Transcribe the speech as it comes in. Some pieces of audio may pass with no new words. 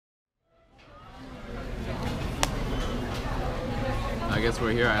I guess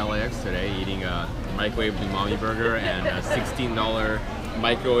we're here at LAX today eating a microwave umami burger and a $16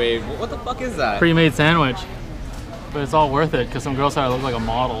 microwave. What the fuck is that? Pre-made sandwich. But it's all worth it because some girl said I look like a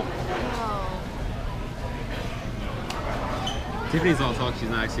model. Tiffany's all talk, she's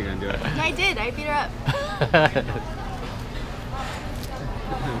not actually gonna do it. Yeah, I did. I beat her up.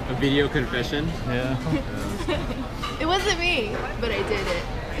 A video confession? Yeah. It wasn't me, but I did it.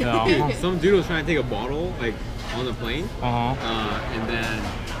 No. Some dude was trying to take a bottle, like, on the plane. And then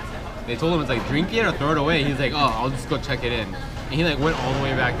they told him, it's like, drink it or throw it away. He's like, oh, I'll just go check it in. And he like went all the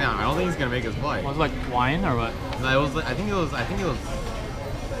way back down. I don't think he's gonna make his flight. Was it like wine or what? No, it was like, I think it was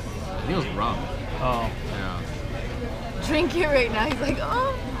rum. Oh. Yeah. Drink it right now. He's like,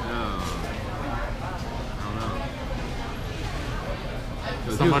 oh.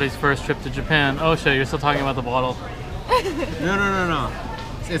 Somebody's first trip to Japan. Oh shit, you're still talking about the bottle. No.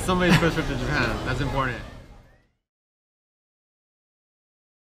 It's somebody's first trip to Japan. That's important.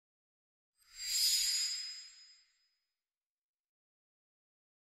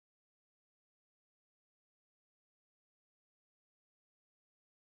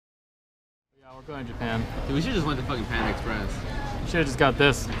 Yeah, we're going to Japan. Dude, we should just went to fucking Panda Express. You should have just got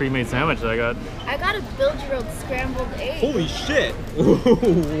this pre-made sandwich that I got. I got a build-your-own scrambled egg. Holy shit!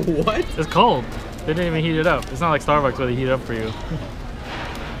 What? It's cold. They didn't even heat it up. It's not like Starbucks where they heat it up for you.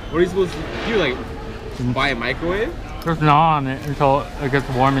 What are you supposed to do? Like, buy a microwave? Just gnaw on it until it gets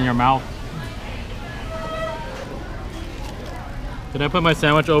warm in your mouth. Did I put my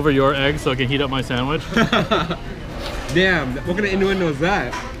sandwich over your egg so I can heat up my sandwich? Damn, what kind of innuendo is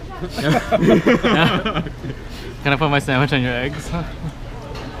that? Yeah. Can I put my sandwich on your eggs?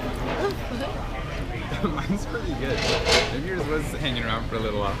 Mine's pretty good. Maybe yours was hanging around for a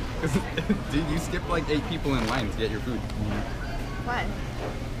little while. Dude, you skipped like 8 people in line to get your food. What?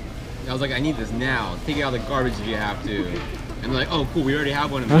 I was like, I need this now. Take it out of the garbage if you have to. And they're like, oh cool, we already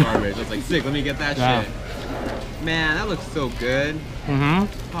have one in the garbage. I was like, sick, let me get that shit. Man, that looks so good. Mm-hmm.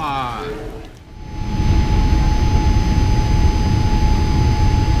 Ah.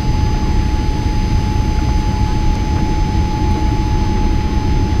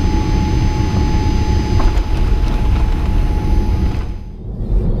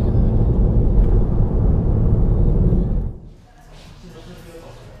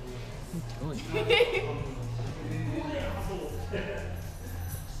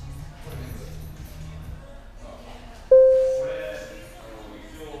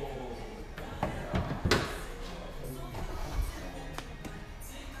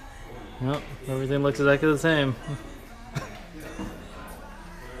 Yep, everything looks exactly the same.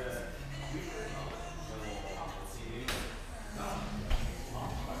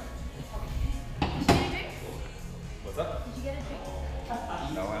 What's up? Did you get a drink?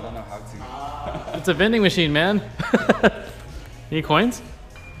 No, I don't know how to. It's a vending machine, man. Need coins?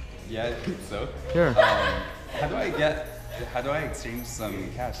 Yeah, I think so. Here. How do I exchange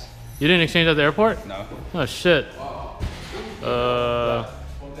some cash? You didn't exchange at the airport? No. Oh shit.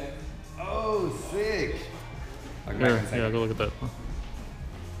 Oh, sick. I'll go back in a Here, second. yeah, go look at that.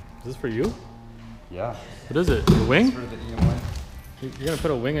 Is this for you? Yeah. What is it? Your wing? It's for the EM1. You're gonna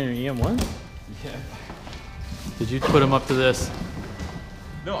put a wing on your EM1? Yeah. Did you put him up to this?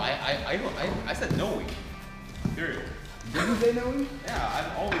 No, I said no wing. Period. Did you say no? Yeah,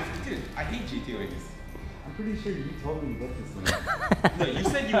 I've always, dude, I hate GT wings. I'm pretty sure you told me to get this thing. No, you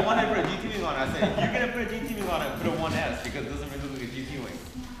said you wanted to put a GT wing on it. I said, if you're gonna put a GT wing on it, put a 1S because it doesn't really look like a GT wing.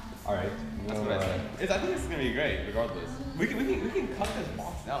 Alright. That's what I said. I think this is gonna be great, regardless. We can cut this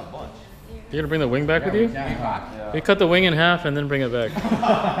box down a bunch. You're gonna bring the wing back with you? Yeah. You cut the wing in half and then bring it back.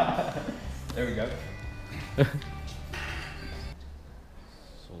 There we go.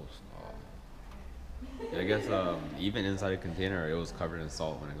 I guess even inside a container, it was covered in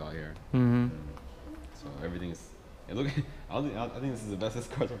salt when I got here. Mm-hmm. So everything's. It look. I think this is the best this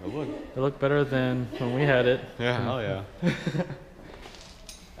car's ever looked. It looked better than when we had it. Yeah, hell yeah.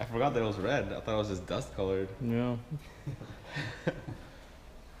 I forgot that it was red. I thought it was just dust colored. Yeah.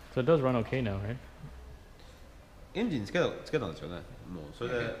 So it does run okay now, right? エンジンつけたんですよね。もうそれ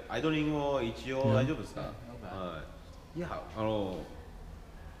でアイドリングも一応大丈夫ですか？はい。いや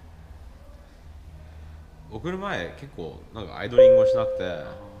送る前結構なんかアイドリングをしなくて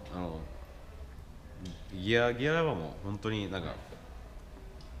ギアはもう本当になんか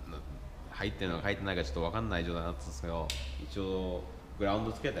入ってるのか入ってないかちょっと分かんない状態になったんですけど、一応グラウン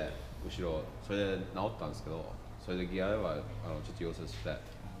ドつけて後ろそれで直ったんですけど、それでギアはちょっと溶接して、は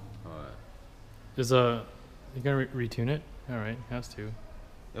い。Is you gonna retune it? All right, has to.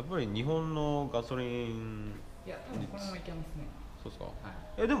 やっぱり日本のガソリン、いや多分このままいけますね。そうですか。は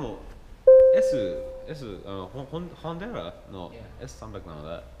い。でも S S Honda の S300 なの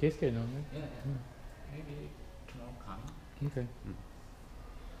で。ケースケのね。Maybe no kana. Okay.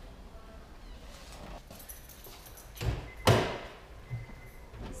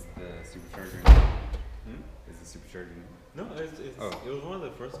 Is the supercharger? Is the supercharger? No, it was one of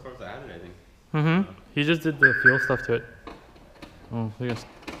the first cars I added, I think. Mm-hmm. He just did the fuel stuff to it. Oh, I guess.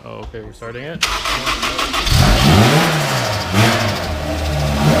 Oh, okay. We're starting it.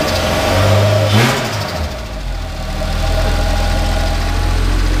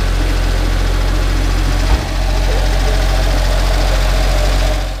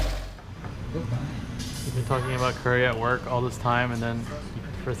 We've been talking about curry at work all this time, and then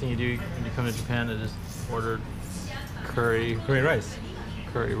first thing you do when you come to Japan is just order curry rice.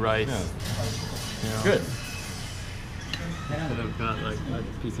 Curry rice. Yeah. Yeah. Good. Could have got like a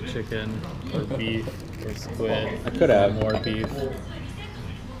piece of chicken or beef or squid. I could have. More beef.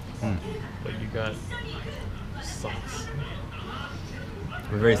 But you got sauce.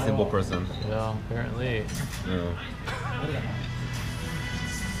 I'm a very simple person. Yeah, apparently. Yeah.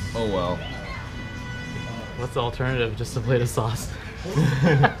 Oh well. What's the alternative? Just a plate of sauce.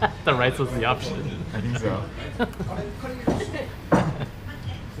 The rice was the option. I think so.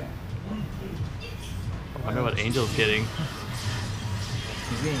 I wonder what Angel's getting.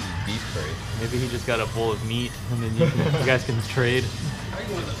 He's getting beef curry. Maybe he just got a bowl of meat, and then you guys can trade.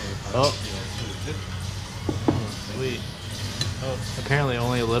 Oh. Sweet. Oh, apparently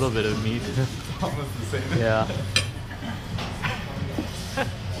only a little bit of meat. Almost the same. Yeah.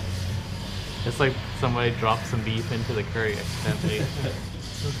 It's like somebody dropped some beef into the curry accidentally.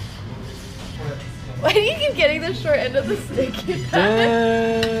 Why do you keep getting the short end of the stick? Damn,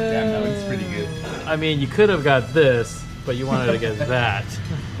 that looks pretty good. I mean, you could have got this, but you wanted to get that.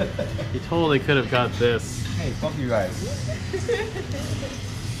 You totally could have got this. Hey, fuck you guys.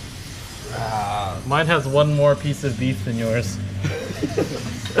 Mine has one more piece of beef than yours.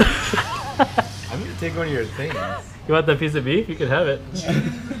 I'm gonna take one of your things. You want that piece of beef? You could have it.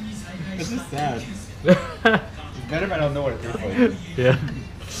 It's just sad. It's better if I don't know what it tastes like. Yeah.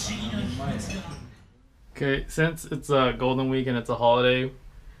 Okay, since it's a Golden Week and it's a holiday,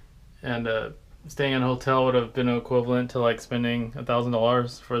 and staying in a hotel would have been equivalent to like spending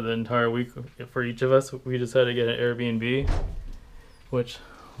 $1,000 for the entire week for each of us, we decided to get an Airbnb, which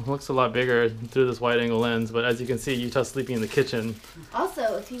looks a lot bigger through this wide-angle lens. But as you can see, Yuta's sleeping in the kitchen.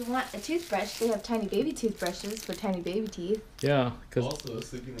 Also, if you want a toothbrush, they have tiny baby toothbrushes for tiny baby teeth. Yeah, because Also,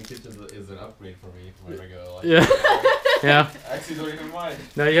 sleeping in the kitchen is an upgrade for me from my regular life. yeah, yeah. I actually don't even mind.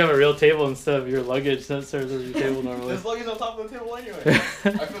 Now you have a real table instead of your luggage that serves as your table normally. There's luggage on top of the table anyway. I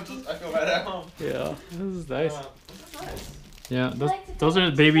feel bad at home. Yeah, this is nice. This is nice. Yeah, I like to those go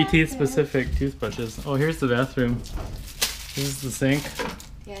are to baby the teeth bathroom. specific toothbrushes. Oh, here's the bathroom. This is the sink.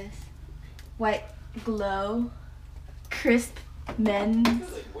 Yes. White glow, crisp men's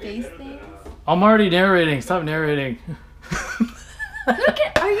face things. I'm already narrating. Stop narrating. Look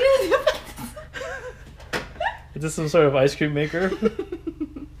at, are you? Is this some sort of ice cream maker?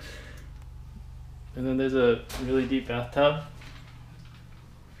 And then there's a really deep bathtub.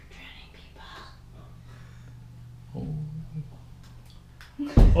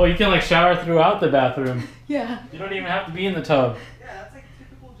 Oh, you can like shower throughout the bathroom. Yeah. You don't even have to be in the tub. Yeah, that's like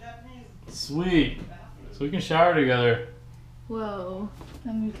typical Japanese. Sweet. So we can shower together. Whoa.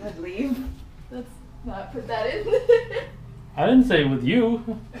 I'm gonna leave. Let's not put that in. I didn't say with you.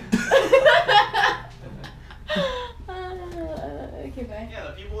 Okay, bye. Yeah,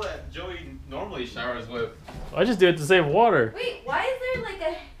 the people that Joey normally showers with. I just do it to save water. Wait, why is there like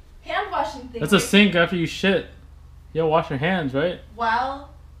a hand washing thing? That's a sink after you shit. You gotta wash your hands, right? While.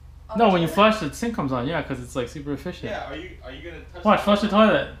 on No, the when you toilet? flush, the sink comes on. Yeah, because it's like super efficient. Yeah, are you gonna touch Watch, flush the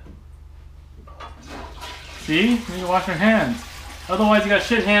toilet. See? You need to wash your hands. Otherwise, you got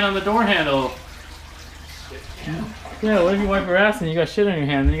shit hand on the door handle. Yeah, what if you wipe your ass and you got shit on your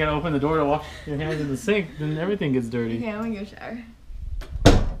hand? Then you gotta open the door to wash your hands in the sink. Then everything gets dirty. Okay, I'm gonna go shower.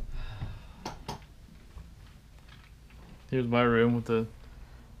 Here's my room with the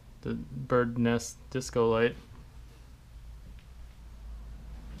bird nest disco light.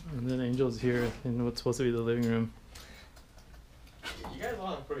 And then Angel's here in what's supposed to be the living room. You guys all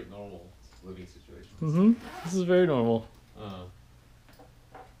have pretty normal living situations. Mm-hmm. This is very normal.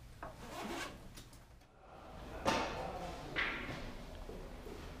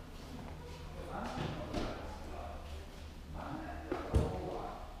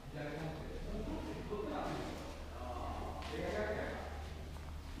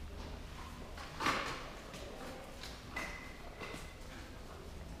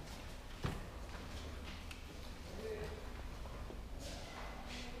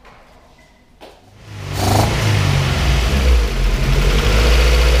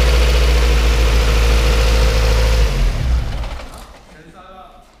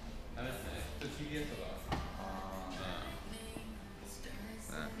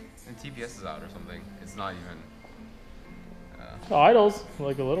 And TPS is out or something. It's not even. The idles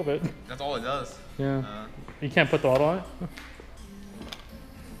like a little bit. That's all it does. Yeah. You can't put throttle on it.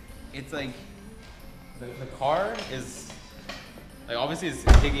 It's like the car is like obviously it's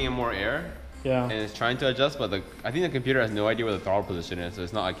taking in more air. Yeah. And it's trying to adjust, but I think the computer has no idea where the throttle position is, so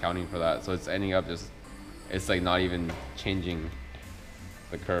it's not accounting for that. So it's ending up it's like not even changing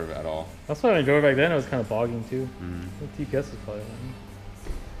the curve at all. That's why when I drove back then, it was kind of bogging too. The TPS is probably.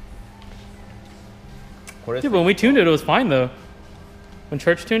 Yeah, but when we tuned it, it was fine though. When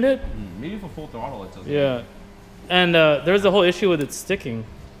Church tuned it. Maybe for full throttle it doesn't. Yeah. And there was a whole issue with it sticking,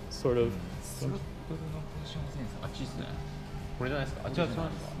 sort of. So. これじゃないですか。あ、違う違う。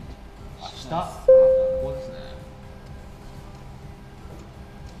下。ここですね。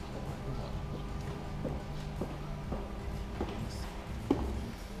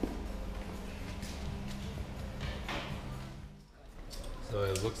So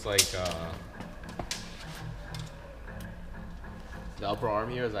it looks like the upper arm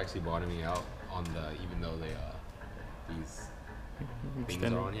here is actually bottoming out on even though these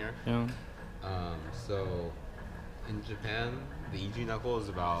things are on here. Yeah. So in Japan, the EG knuckle is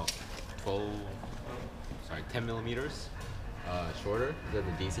about 10 millimeters shorter than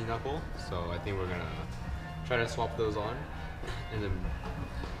the DC knuckle. So I think we're gonna try to swap those on, and then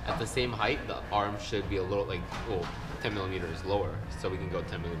at the same height, the arm should be a little 10 millimeters lower, so we can go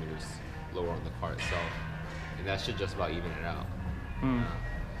 10 millimeters lower on the car itself, and that should just about even it out.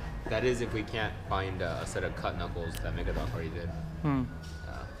 That is if we can't find a set of cut knuckles that Megadoc already did. So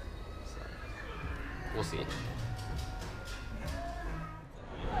we'll see.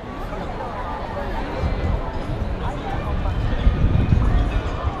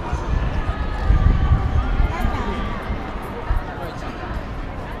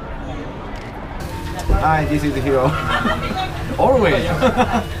 Hi, this is Hiro. Always.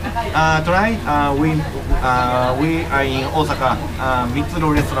 Tonight we are in Osaka,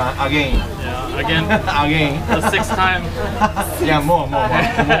 Mitsuru restaurant again. Yeah, again. Again. The sixth time. Yeah, more.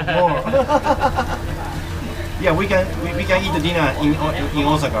 Yeah, we can eat dinner in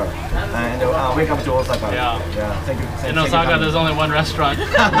Osaka, and welcome to Osaka. Yeah. Thank you. In Osaka, there's only one restaurant.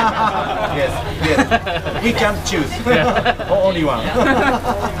 Yes. We can choose. Only one.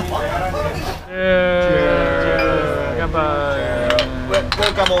 Cheers. Goodbye.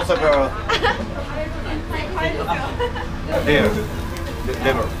 Welcome Osaka. There.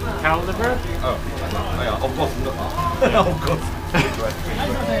 Liver. Cow liver? Oh, yeah, of course. Of course.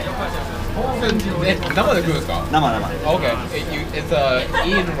 生で食うんですか？生。Okay, it's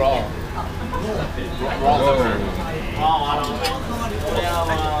eaten raw. Raw liver.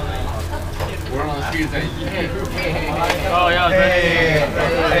 We're on the streets saying, hey. Oh yeah,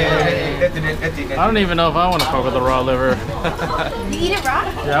 I don't even know if I want to fuck with the raw liver. You eat it raw?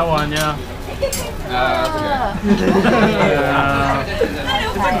 That one, yeah. It's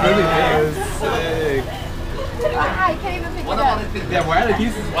like really big. Sick. I can't even pick it up. Yeah, why are the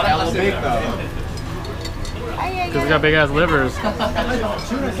pieces hella big though? Because it's got big ass livers.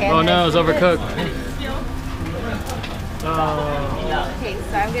 Oh no, it's overcooked. Okay,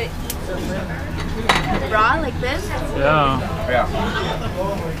 so I'm gonna raw like this. Yeah.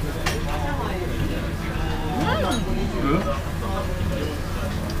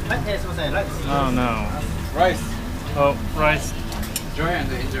 Oh no. Rice. Oh, rice. Joanne,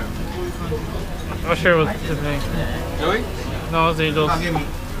 the angel. I'll share with Tiffany. Joey? No, it's Angels. Give me.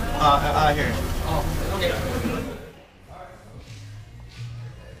 Here. Oh, okay.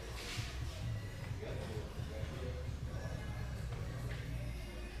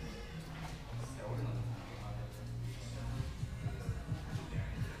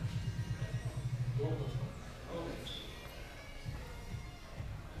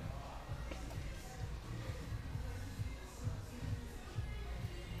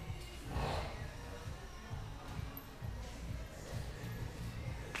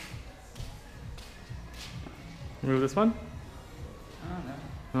 Remove this one? Oh,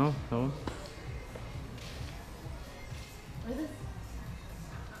 no. No, that one.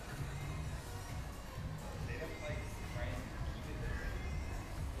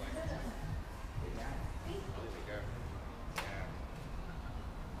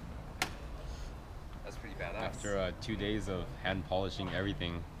 That's pretty badass. After 2 days of hand polishing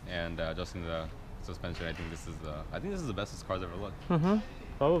everything and adjusting the suspension, I think this is the best this car's ever looked.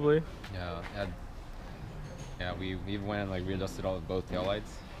 Probably. Yeah, we even went and like readjusted both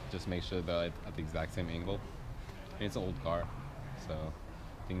taillights, just make sure they're at the exact same angle. I mean, it's an old car, so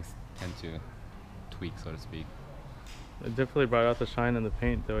things tend to tweak, so to speak. It definitely brought out the shine in the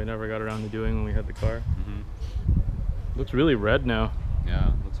paint that we never got around to doing when we had the car. Looks really red now.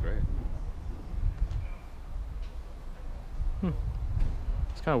 Yeah, looks great.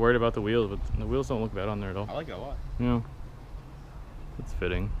 Just kind of worried about the wheels, but the wheels don't look bad on there at all. I like it a lot. Yeah. It's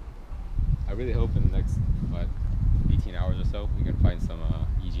fitting. I really hope in the next, 18 hours or so, we can find some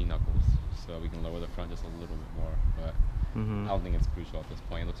EG knuckles so we can lower the front just a little bit more. But I don't think it's crucial at this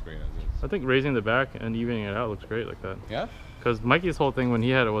point. It looks great as is. I think raising the back and evening it out looks great like that. Yeah? Because Mikey's whole thing when he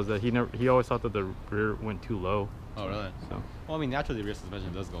had it was that he always thought that the rear went too low. Oh, really? So. Well, I mean, naturally, the rear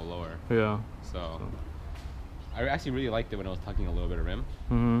suspension does go lower. Yeah. So, I actually really liked it when I was tucking a little bit of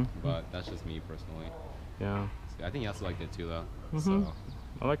rim. But that's just me personally. Yeah. So I think Yasu liked it too, though. So.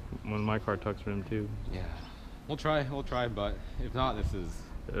 I like when my car tucks rim too. Yeah. We'll try, but if not, this is...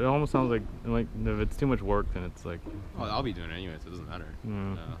 It almost sounds like if it's too much work, then it's like... Oh, I'll be doing it anyways, so it doesn't matter.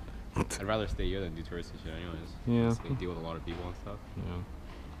 I'd rather stay here than do touristy shit anyways. Yeah. Just, deal with a lot of people and stuff. Yeah.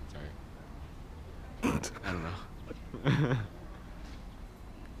 Sorry. I don't know.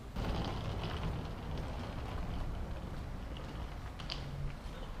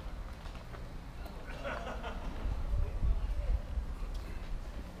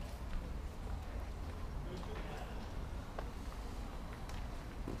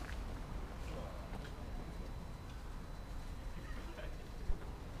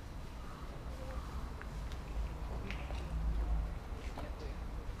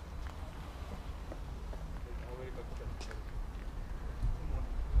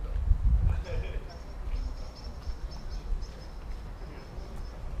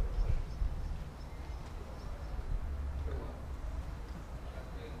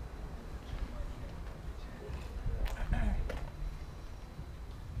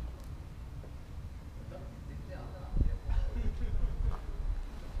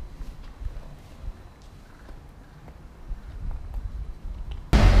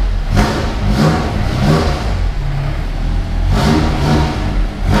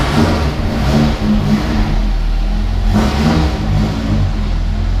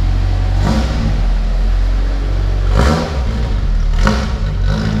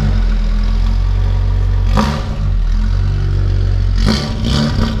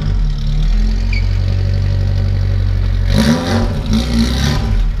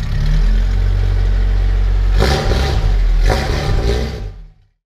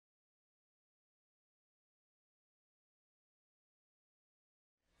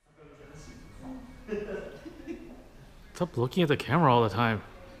 Stop looking at the camera all the time.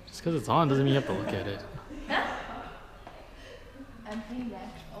 Just because it's on doesn't mean you have to look at it. I'm paying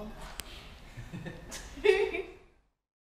back.